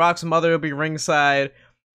 The Rock's mother will be ringside.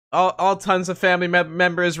 All tons of family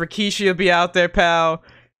members. Rikishi will be out there, pal.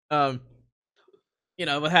 You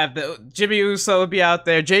know, we'll have the Jimmy Uso will be out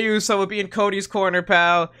there. Jey Uso will be in Cody's corner,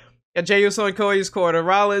 pal. Yeah, Jey Uso in Cody's corner.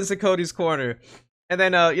 Rollins in Cody's corner. And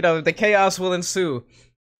then, you know, the chaos will ensue.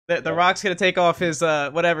 The Rock's going to take off his,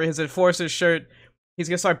 whatever, his enforcer's shirt. He's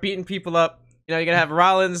going to start beating people up. You know, you're going to have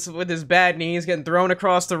Rollins with his bad knees getting thrown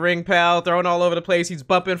across the ring, pal. Thrown all over the place. He's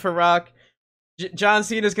bumping for Rock. John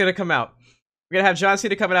Cena's going to come out. We're going to have John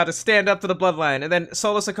Cena coming out to stand up to the Bloodline. And then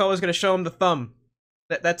Solo Sikoa's going to show him the thumb.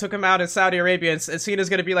 That took him out in Saudi Arabia, and Cena's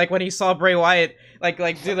gonna be like when he saw Bray Wyatt, like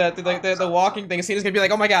do the walking thing. Cena's gonna be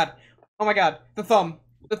like, oh my god, the thumb.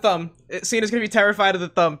 Cena's gonna be terrified of the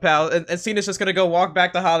thumb, pal, and Cena's just gonna go walk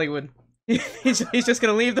back to Hollywood. He's just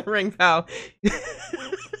gonna leave the ring, pal.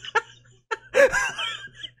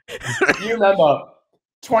 You remember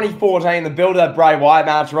 2014, the build of that Bray Wyatt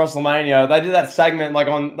match, WrestleMania? They did that segment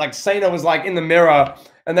like Cena was like in the mirror.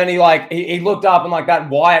 And then he looked up and like that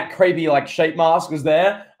Wyatt creepy like sheep mask was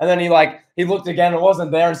there. And then he looked again and it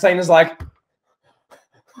wasn't there. And Cena's like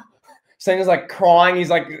crying.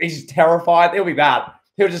 He's terrified. It'll be bad.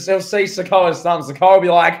 He'll see Sikoa's thumb. Sikoa will be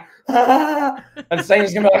like, ah! And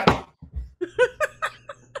Cena's gonna be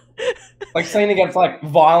like Cena gets like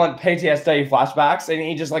violent PTSD flashbacks and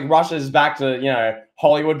he just like rushes back to, you know,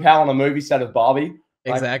 Hollywood, pal, on the movie set of Barbie.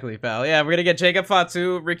 Exactly, pal. Yeah, we're gonna get Jacob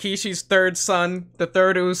Fatu, Rikishi's third son, the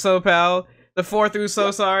third Uso, pal. The fourth Uso,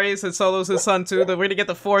 sorry, since Solo's his son too. We're gonna get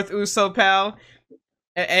the fourth Uso, pal.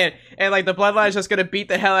 And like the Bloodline's just gonna beat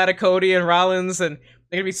the hell out of Cody and Rollins, and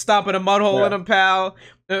they're gonna be stomping a mud hole in him, pal.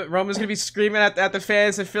 Roman's gonna be screaming at the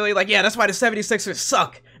fans in Philly, like, yeah, that's why the 76ers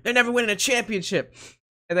suck. They're never winning a championship.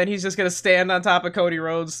 And then he's just gonna stand on top of Cody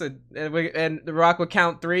Rhodes, and The Rock will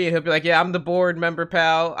count 3, and he'll be like, yeah, I'm the board member,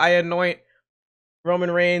 pal. I anoint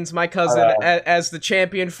Roman Reigns, my cousin, as the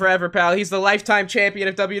champion forever, pal. He's the lifetime champion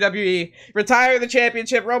of WWE. Retire the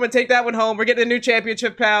championship. Roman, take that one home. We're getting a new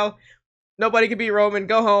championship, pal. Nobody can beat Roman.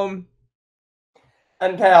 Go home.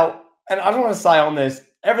 And, pal, and I don't want to say on this,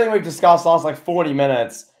 everything we've discussed last like 40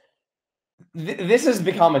 minutes, this has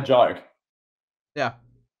become a joke. Yeah.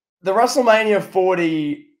 The WrestleMania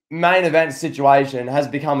 40 main event situation has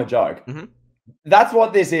become a joke. Mm-hmm. That's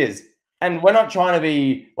what this is. And we're not trying to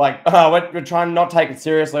be like, we're trying to not take it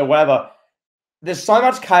seriously or whatever. There's so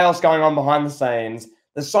much chaos going on behind the scenes.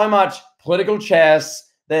 There's so much political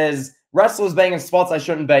chess. There's wrestlers being in spots they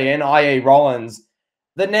shouldn't be in, i.e. Rollins,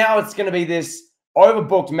 that now it's going to be this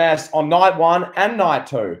overbooked mess on night 1 and night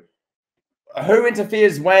 2. Who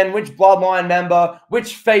interferes when, which bloodline member,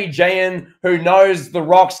 which Fijian who knows The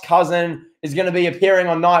Rock's cousin is going to be appearing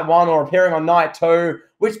on night 1 or appearing on night 2,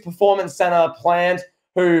 which performance center plant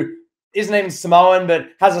who isn't even Samoan, but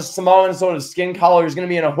has a Samoan sort of skin color, who's going to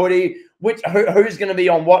be in a hoodie, who's going to be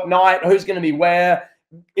on what night, who's going to be where,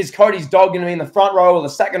 is Cody's dog going to be in the front row or the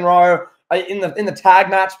second row, in the tag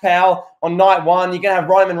match, pal, on night 1, you're going to have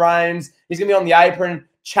Roman Reigns, he's going to be on the apron,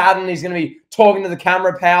 chatting, he's going to be talking to the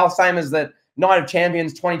camera, pal, same as the Night of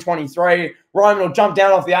Champions 2023, Roman will jump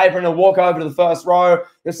down off the apron and walk over to the first row,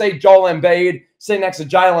 you'll see Joel Embiid sitting next to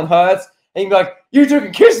Jalen Hurts, and you'll be like, you two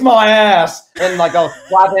can kiss my ass, and like I'll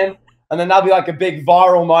slap him. And then that'll be like a big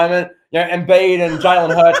viral moment. You know, Embiid and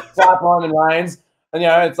Jalen Hurts slap Roman Reigns. And, you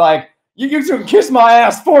know, it's like, you two can kiss my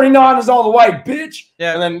ass, 49ers all the way, bitch.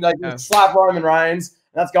 Yeah. And then like slap Roman Reigns.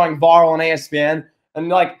 And that's going viral on ESPN. And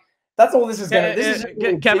like, that's all this is going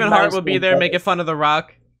to... Kevin Hart will be there making fun of The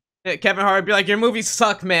Rock. Kevin Hart would be like, your movies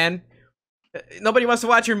suck, man. Nobody wants to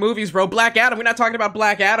watch your movies, bro. Black Adam. We're not talking about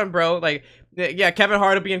Black Adam, bro. Like, yeah, Kevin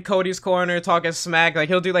Hart will be in Cody's corner talking smack. Like,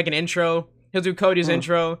 he'll do like an intro. He'll do Cody's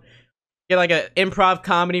intro. Get like an improv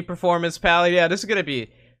comedy performance, pal. Yeah, this is gonna be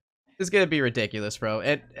ridiculous, bro.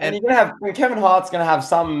 And you're gonna have Kevin Hart's gonna have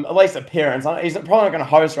some at least appearance. He's probably not gonna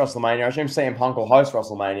host WrestleMania. I assume CM Punk will host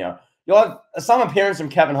WrestleMania. You'll have some appearance from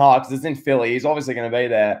Kevin Hart because it's in Philly. He's obviously gonna be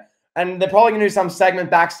there, and they're probably gonna do some segment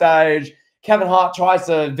backstage. Kevin Hart tries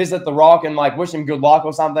to visit The Rock and like wish him good luck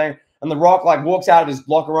or something, and The Rock like walks out of his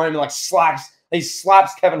locker room and like slaps He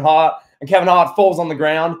slaps Kevin Hart, and Kevin Hart falls on the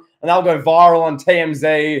ground, and they'll go viral on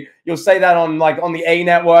TMZ. You'll see that on the E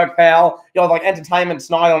network, pal. You'll have like Entertainment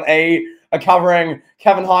Tonight on E are covering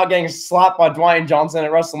Kevin Hart getting slapped by Dwayne Johnson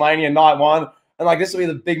at WrestleMania Night 1. And like this will be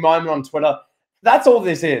the big moment on Twitter. That's all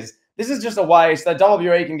this is. This is just a way so that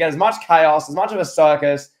WWE can get as much chaos, as much of a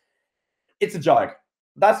circus. It's a joke.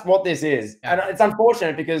 That's what this is. Yeah. And it's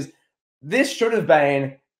unfortunate because this should have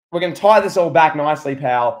been, we're going to tie this all back nicely,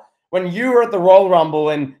 pal. When you were at the Royal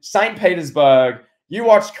Rumble in St. Petersburg, you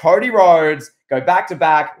watched Cody Rhodes go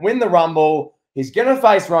back-to-back, win the Rumble. He's going to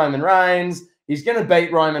face Roman Reigns. He's going to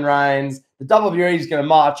beat Roman Reigns. The WWE is going to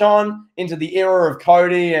march on into the era of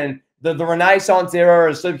Cody and the Renaissance era,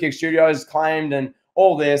 as Superkick Studios claimed, and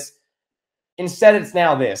all this. Instead, it's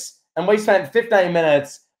now this. And we spent 15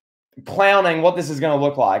 minutes clowning what this is going to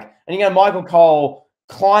look like. And you got Michael Cole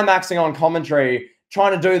climaxing on commentary,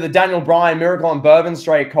 trying to do the Daniel Bryan Miracle on Bourbon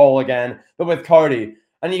Street call again, but with Cody.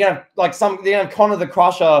 And you're going to have Connor the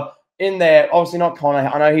Crusher in there. Obviously not Connor.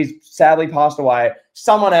 I know he's sadly passed away.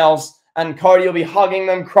 Someone else. And Cody will be hugging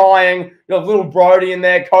them, crying. You'll have little Brody in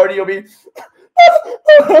there. Cody will be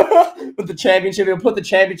with the championship. He'll put the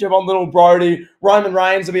championship on little Brody. Roman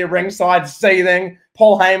Reigns will be at ringside seething.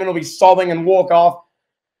 Paul Heyman will be sobbing and walk off.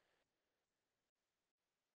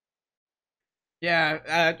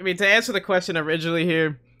 Yeah, I mean, to answer the question originally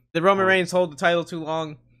here, did Roman Reigns hold the title too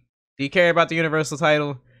long? Do you care about the Universal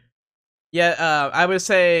title? Yeah, I would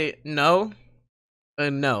say no.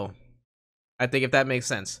 No. I think if that makes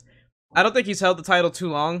sense. I don't think he's held the title too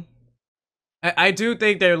long. I do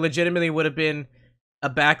think there legitimately would have been a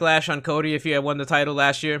backlash on Cody if he had won the title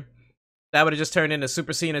last year. That would have just turned into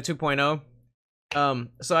Super Cena 2.0.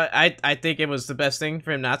 So I think it was the best thing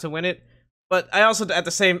for him not to win it. But I also, on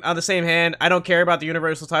the same hand, I don't care about the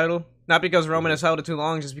Universal title. Not because Roman has held it too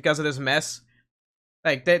long, just because of this mess.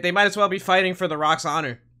 Like, they might as well be fighting for The Rock's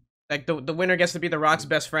honor. Like, the winner gets to be The Rock's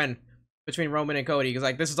best friend between Roman and Cody. Because,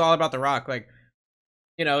 like, this is all about The Rock. Like,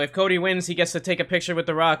 you know, if Cody wins, he gets to take a picture with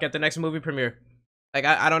The Rock at the next movie premiere. Like,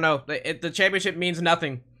 I don't know. The championship means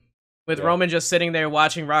nothing with Roman just sitting there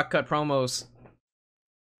watching Rock cut promos.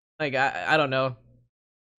 Like, I don't know.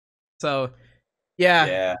 So,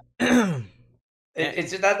 yeah.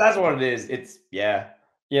 It's just, that's what it is. It's,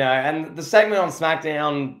 and the segment on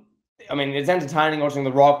SmackDown, I mean, it's entertaining watching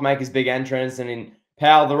The Rock make his big entrance, and in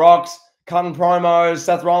Pal, The Rock's cutting promos.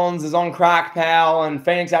 Seth Rollins is on crack, pal, and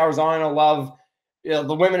Phoenix, Arizona love,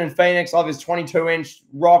 the women in Phoenix love his 22-inch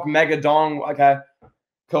Rock mega dong. Okay,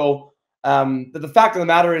 cool. But the fact of the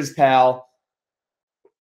matter is, pal,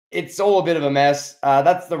 it's all a bit of a mess.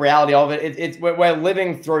 That's the reality of it. We're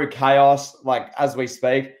living through chaos, like, as we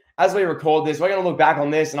speak. As we record this, we're going to look back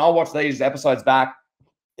on this, and I'll watch these episodes back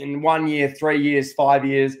in 1 year, 3 years, 5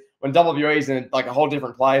 years, when WWE is in like a whole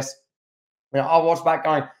different place. I'll watch back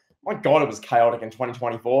going, my God, it was chaotic in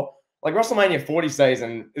 2024. Like WrestleMania 40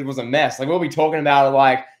 season, it was a mess. Like we'll be talking about it.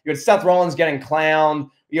 Like you had Seth Rollins getting clowned.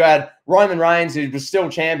 You had Roman Reigns, who was still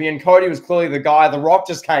champion. Cody was clearly the guy. The Rock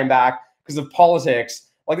just came back because of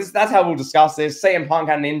politics. Like that's how we'll discuss this. CM Punk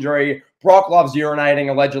had an injury. Brock loves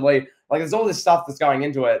urinating, allegedly. Like there's all this stuff that's going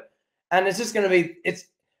into it. And it's just going to be,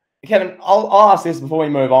 Kevin, I'll ask this before we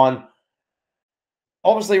move on.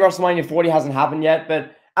 Obviously, WrestleMania 40 hasn't happened yet,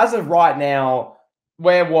 but as of right now,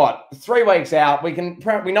 we're 3 weeks out. We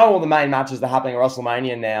know all the main matches that are happening at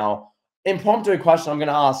WrestleMania now. Impromptu question I'm going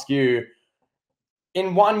to ask you.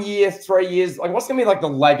 In 1 year, 3 years, like what's going to be like the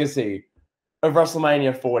legacy of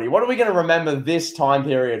WrestleMania 40? What are we going to remember this time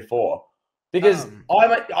period for? Because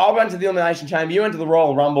I went to the Elimination Chamber, you went to the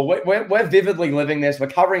Royal Rumble. We're vividly living this. We're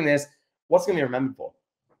covering this. What's going to be remembered for?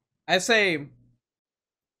 I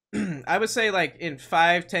would say like in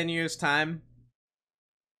 5-10 years time,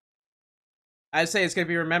 I'd say it's going to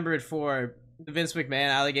be remembered for the Vince McMahon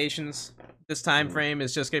allegations. This time frame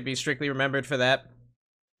is just going to be strictly remembered for that.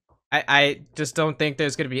 I just don't think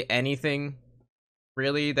there's going to be anything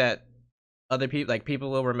really that other people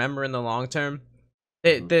will remember in the long term.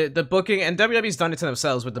 The booking, and WWE's done it to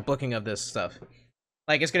themselves with the booking of this stuff.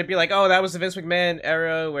 Like it's going to be like, oh, that was the Vince McMahon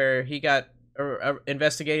era where he got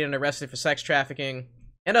investigated and arrested for sex trafficking.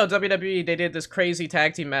 And no, WWE, they did this crazy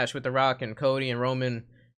tag team match with The Rock and Cody and Roman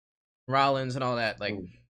Rollins and all that. Like,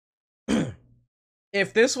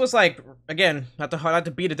 if this was like, again, not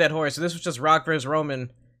to beat a dead horse, if this was just Rock versus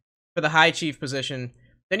Roman for the high chief position,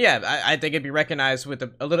 then yeah, I think it'd be recognized with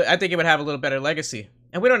a little. I think it would have a little better legacy.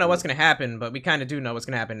 And we don't know what's gonna happen, but we kind of do know what's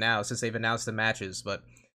gonna happen now since they've announced the matches. But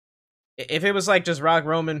if it was like just Rock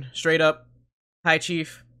Roman straight up high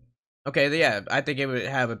chief, okay, yeah, I think it would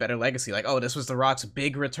have a better legacy. Like, oh, this was The Rock's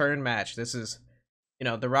big return match. This is,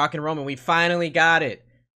 The Rock and Roman. We finally got it.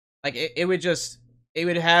 Like it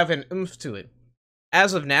would have an oomph to it.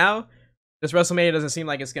 As of now, this WrestleMania doesn't seem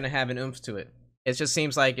like it's gonna have an oomph to it. It just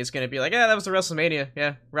seems like it's gonna be like, yeah, that was the WrestleMania.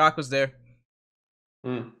 Yeah, Rock was there.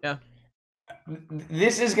 Mm. Yeah.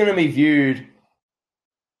 This is going to be viewed,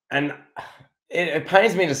 and it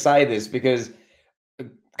pains me to say this because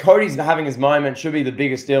Cody's having his moment, should be the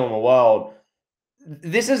biggest deal in the world.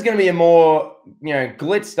 This is going to be a more,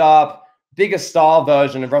 glitzed up, bigger style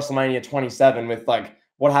version of WrestleMania 27 with like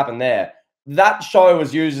what happened there. That show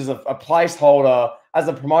was used as a placeholder, as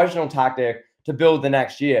a promotional tactic to build the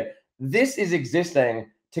next year. This is existing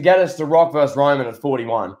to get us to Rock versus Roman at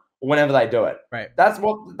 41 or whenever they do it. Right. That's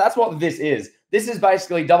what this is. This is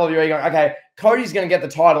basically WWE going, okay, Cody's going to get the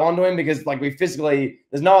title onto him because like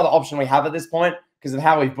there's no other option we have at this point because of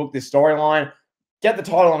how we've booked this storyline. Get the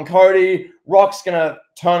title on Cody. Rock's going to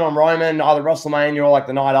turn on Roman either WrestleMania or like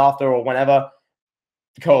the night after or whenever.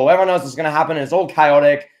 Cool. Everyone knows what's going to happen. It's all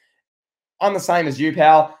chaotic. I'm the same as you,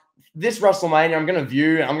 pal. This WrestleMania, I'm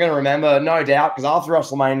going to remember, no doubt, because after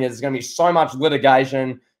WrestleMania, there's going to be so much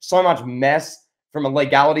litigation, so much mess from a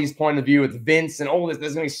legalities point of view with Vince and all this.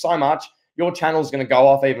 There's going to be so much. Your channel's going to go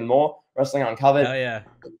off even more. Wrestling Uncovered. Oh, yeah.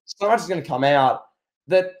 So much is going to come out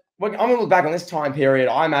that I'm going to look back on this time period,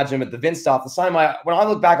 I imagine, with the Vince stuff, the same way when I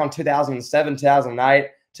look back on 2007, 2008,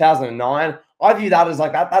 2009, I view that as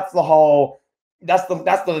like that's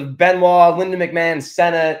the Benoit, Linda McMahon,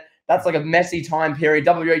 Senate. That's like a messy time period.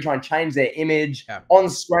 WWE trying to change their image on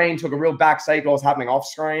screen, took a real backseat to what was happening off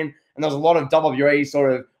screen. And there was a lot of WWE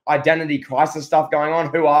sort of identity crisis stuff going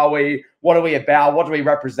on. Who are we? What are we about? What do we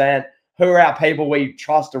represent? Who are our people we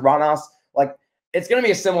trust to run us? Like, it's going to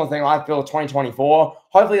be a similar thing, I feel, 2024.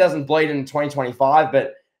 Hopefully it doesn't bleed in 2025,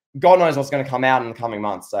 but God knows what's going to come out in the coming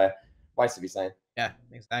months. So, waits to be seen. Yeah,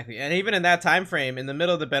 exactly. And even in that time frame, in the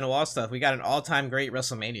middle of the Benoit stuff, we got an all-time great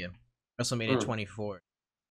WrestleMania 24.